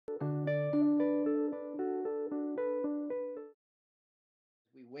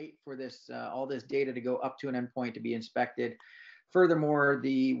wait for this all this data to go up to an endpoint to be inspected. Furthermore,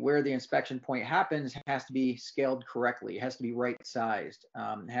 where the inspection point happens has to be scaled correctly. It has to be right sized.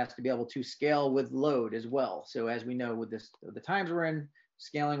 It has to be able to scale with load as well. So as we know, with the times we're in,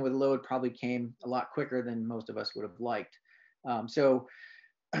 scaling with load probably came a lot quicker than most of us would have liked. So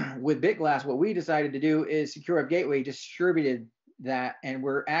with Bitglass, what we decided to do is Secure Web Gateway distributed that, and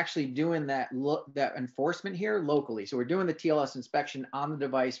we're actually doing that enforcement here locally. So we're doing the TLS inspection on the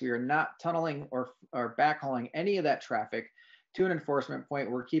device. We are not tunneling or backhauling any of that traffic to an enforcement point.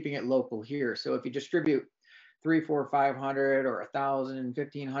 We're keeping it local here. So if you distribute 300, 400, 500 or 1,000,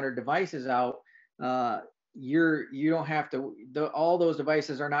 1,500 devices out, you don't have to, all those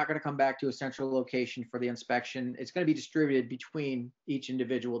devices are not going to come back to a central location for the inspection. It's going to be distributed between each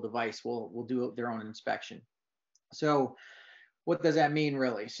individual device. Will do their own inspection. So what does that mean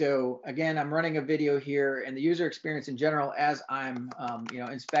really? So again, I'm running a video here, and the user experience in general, as I'm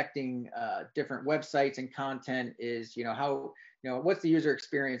inspecting different websites and content, is how what's the user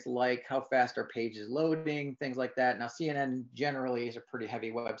experience like? How fast are pages loading? Things like that. Now CNN generally is a pretty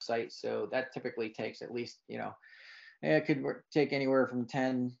heavy website, so that typically takes at least it could take anywhere from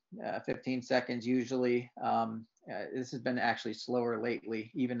 10, 15 seconds usually. This has been actually slower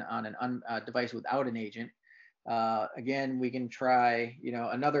lately, even on a device without an agent. Again, we can try,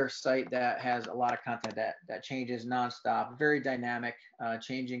 another site that has a lot of content that changes nonstop, very dynamic,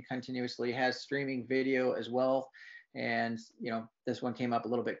 changing continuously, has streaming video as well. And, this one came up a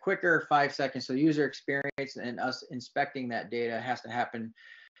little bit quicker, 5 seconds. So user experience and us inspecting that data has to happen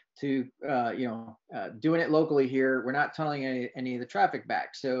to, doing it locally here. We're not tunneling any of the traffic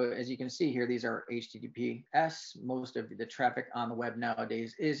back. So as you can see here, these are HTTPS. Most of the traffic on the web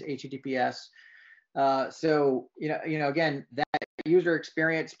nowadays is HTTPS. So, again, that user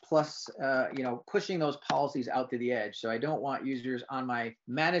experience plus, pushing those policies out to the edge. So I don't want users on my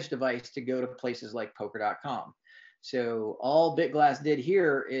managed device to go to places like poker.com. So all Bitglass did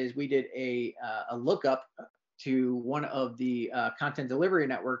here is we did a lookup to one of the content delivery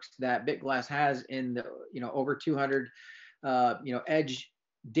networks that Bitglass has in the, over 200, edge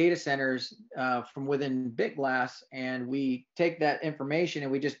data centers from within Bitglass, and we take that information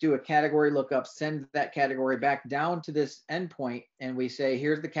and we just do a category lookup, send that category back down to this endpoint, and we say,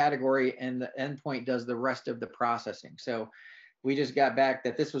 here's the category, and the endpoint does the rest of the processing. So we just got back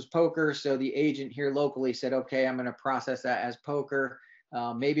that this was poker, so the agent here locally said, okay, I'm going to process that as poker.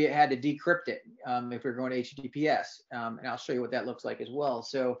 Maybe it had to decrypt it if we're going to HTTPS, and I'll show you what that looks like as well.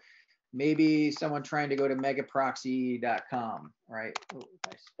 So maybe someone trying to go to megaproxy.com, right? Oh,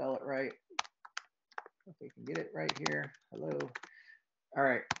 if I spell it right, if we can get it right here. Hello. All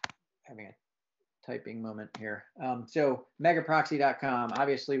right, having a typing moment here. So megaproxy.com,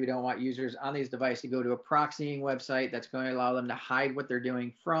 obviously we don't want users on these devices to go to a proxying website that's going to allow them to hide what they're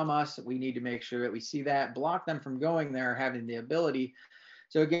doing from us. We need to make sure that we see that, block them from going there, having the ability.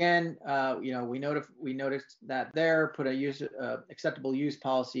 So again, we noticed that there, put a acceptable use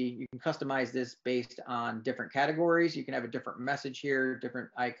policy. You can customize this based on different categories. You can have a different message here, different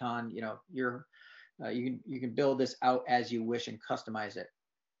icon. You can build this out as you wish and customize it.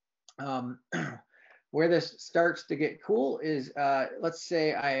 Where this starts to get cool is, let's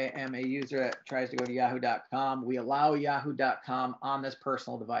say I am a user that tries to go to yahoo.com. We allow yahoo.com on this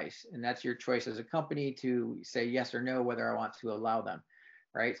personal device, and that's your choice as a company to say yes or no whether I want to allow them.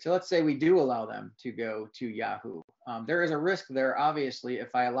 Right. So let's say we do allow them to go to Yahoo. There is a risk there, obviously, if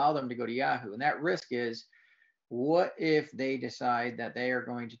I allow them to go to Yahoo. And that risk is, what if they decide that they are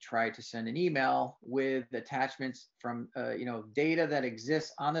going to try to send an email with attachments from, data that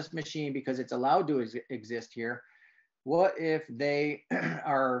exists on this machine because it's allowed to exist here? What if they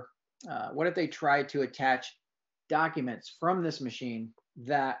what if they try to attach documents from this machine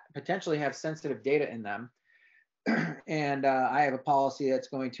that potentially have sensitive data in them? And I have a policy that's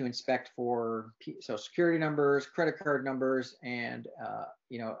going to inspect for social security numbers, credit card numbers, and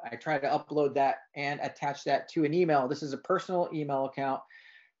I try to upload that and attach that to an email. This is a personal email account,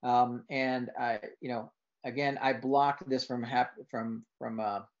 and again, I block this from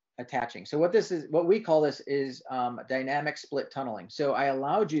attaching. So what we call this is dynamic split tunneling. So I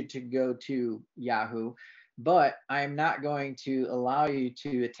allowed you to go to Yahoo, but I'm not going to allow you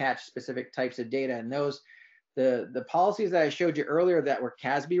to attach specific types of data, and those. The policies that I showed you earlier that were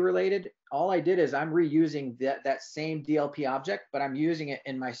CASB related, all I did is I'm reusing that same DLP object, but I'm using it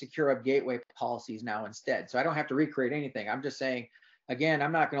in my Secure Web Gateway policies now instead. So I don't have to recreate anything. I'm just saying, again,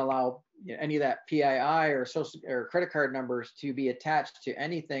 I'm not going to allow any of that PII or social or credit card numbers to be attached to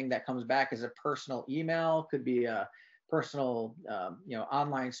anything that comes back as a personal email. Could be a personal,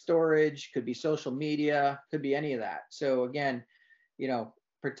 online storage, could be social media, could be any of that. So again,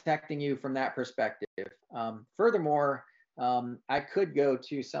 protecting you from that perspective. Furthermore, I could go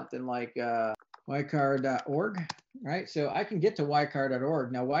to something like ycar.org, right? So I can get to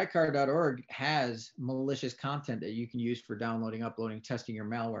ycar.org. Now, ycar.org has malicious content that you can use for downloading, uploading, testing your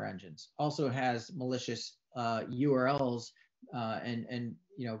malware engines. Also has malicious URLs and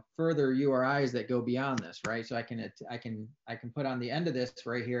further URIs that go beyond this, right? So I can put on the end of this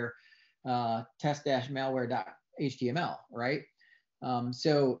right here, test-malware.html, right?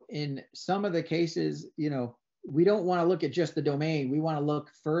 So in some of the cases, we don't want to look at just the domain. We want to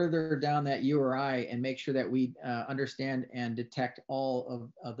look further down that URI and make sure that we understand and detect all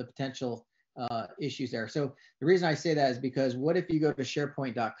of the potential issues there. So the reason I say that is because what if you go to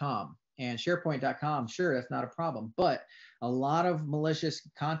SharePoint.com, and SharePoint.com, sure, that's not a problem, but a lot of malicious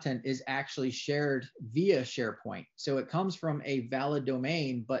content is actually shared via SharePoint. So it comes from a valid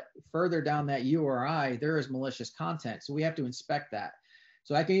domain, but further down that URI, there is malicious content. So we have to inspect that.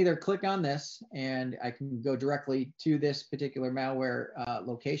 So I can either click on this and I can go directly to this particular malware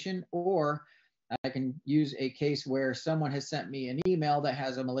location, or I can use a case where someone has sent me an email that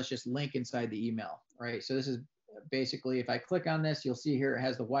has a malicious link inside the email, right? So this is basically, if I click on this, you'll see here it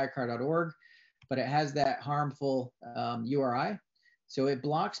has the ycar.org, but it has that harmful URI. So it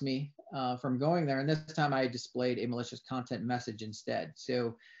blocks me from going there. And this time I displayed a malicious content message instead.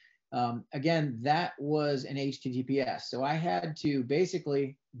 So again, that was an HTTPS. So I had to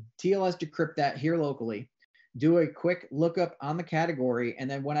basically TLS decrypt that here locally, do a quick lookup on the category. And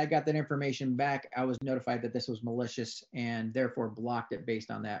then when I got that information back, I was notified that this was malicious and therefore blocked it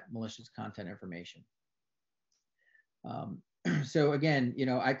based on that malicious content information. So again,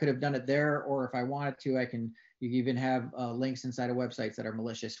 I could have done it there, or if I wanted to, you even have links inside of websites that are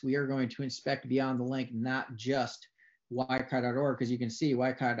malicious. We are going to inspect beyond the link, not just ycar.org, because you can see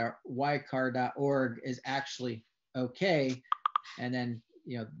ycar.org is actually okay. And then,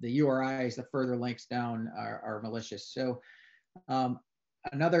 the URIs, the further links down are malicious. So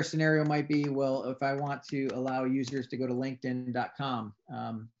another scenario might be, well, if I want to allow users to go to linkedin.com,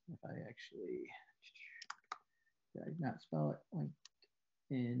 if I actually, did I not spell it?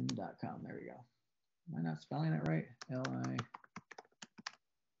 LinkedIn.com. There we go. Am I not spelling it right? L-I.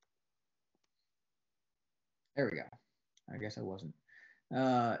 There we go. I guess I wasn't.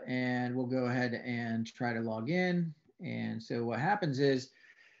 And we'll go ahead and try to log in. And so what happens is,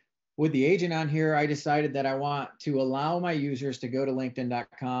 with the agent on here, I decided that I want to allow my users to go to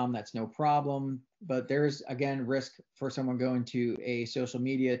LinkedIn.com. That's no problem. But there's, again, risk for someone going to a social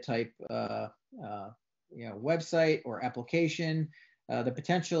media type website or application. The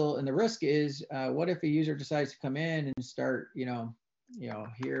potential and the risk is, what if a user decides to come in and start,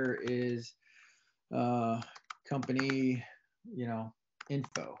 here is company,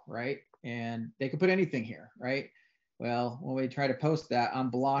 info, right? And they could put anything here, right? Well, when we try to post that, I'm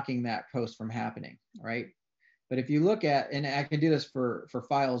blocking that post from happening, right? But if you look at, and I can do this for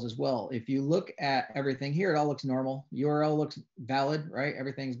files as well, if you look at everything here, it all looks normal. URL looks valid, right?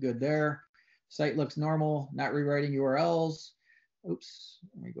 Everything's good there. Site looks normal, not rewriting URLs. Oops,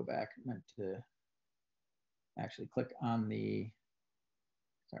 let me go back. I meant to actually click on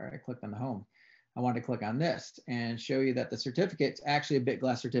sorry, I clicked on the home. I wanted to click on this and show you that the certificate's actually a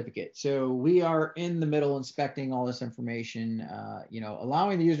Bitglass certificate. So we are in the middle inspecting all this information,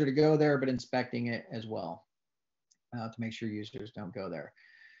 allowing the user to go there, but inspecting it as well to make sure users don't go there.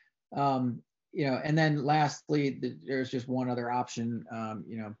 And then lastly, there's just one other option,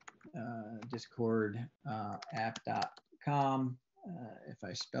 Discord app.com, if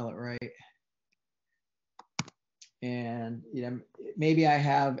I spell it right. And maybe I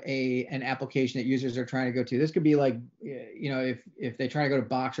have an application that users are trying to go to. This could be like, if they try to go to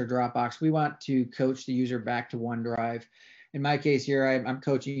Box or Dropbox, we want to coach the user back to OneDrive. In my case here, I'm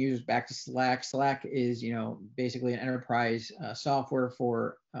coaching users back to Slack. Slack is, basically an enterprise software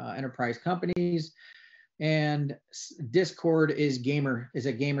for enterprise companies. And Discord is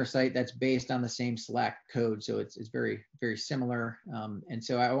a gamer site that's based on the same Slack code. So it's very, very similar. And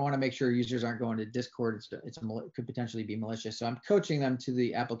so I want to make sure users aren't going to Discord. It could potentially be malicious. So I'm coaching them to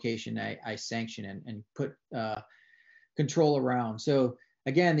the application I sanction and put control around. So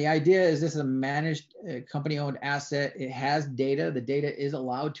again, the idea is this is a managed company-owned asset. It has data. The data is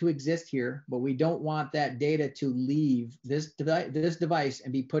allowed to exist here, but we don't want that data to leave this device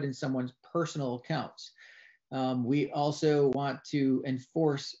and be put in someone's personal accounts. We also want to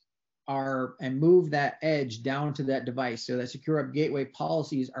enforce and move that edge down to that device so that Secure Web Gateway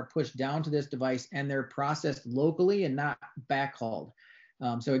policies are pushed down to this device and they're processed locally and not backhauled.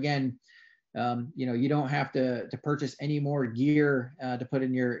 So again, You know, you don't have to purchase any more gear to put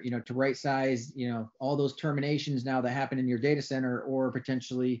in your, you know, to right size, you know, all those terminations now that happen in your data center, or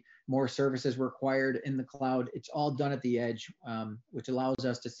potentially more services required in the cloud. It's all done at the edge, which allows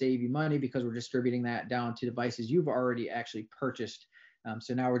us to save you money because we're distributing that down to devices you've already actually purchased.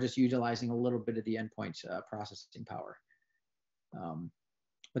 So now we're just utilizing a little bit of the endpoint processing power.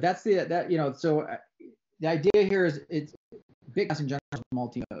 But that's you know, so the idea here is it's Bitglass in general is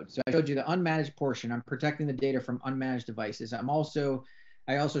multi-mode. So I showed you the unmanaged portion. I'm protecting the data from unmanaged devices. I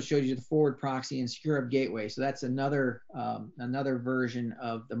also showed you the forward proxy and secure up gateway. So that's another version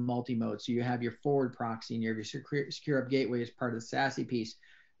of the multi-mode. So you have your forward proxy and you have your secure up gateway as part of the SASE piece.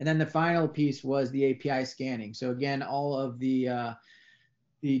 And then the final piece was the API scanning. So again, all of the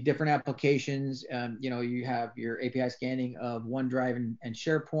different applications, you know, you have your API scanning of OneDrive and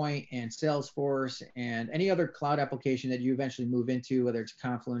SharePoint and Salesforce and any other cloud application that you eventually move into, whether it's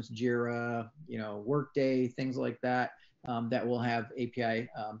Confluence, Jira, you know, Workday, things like that, that will have API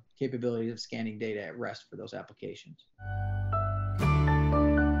capabilities of scanning data at rest for those applications.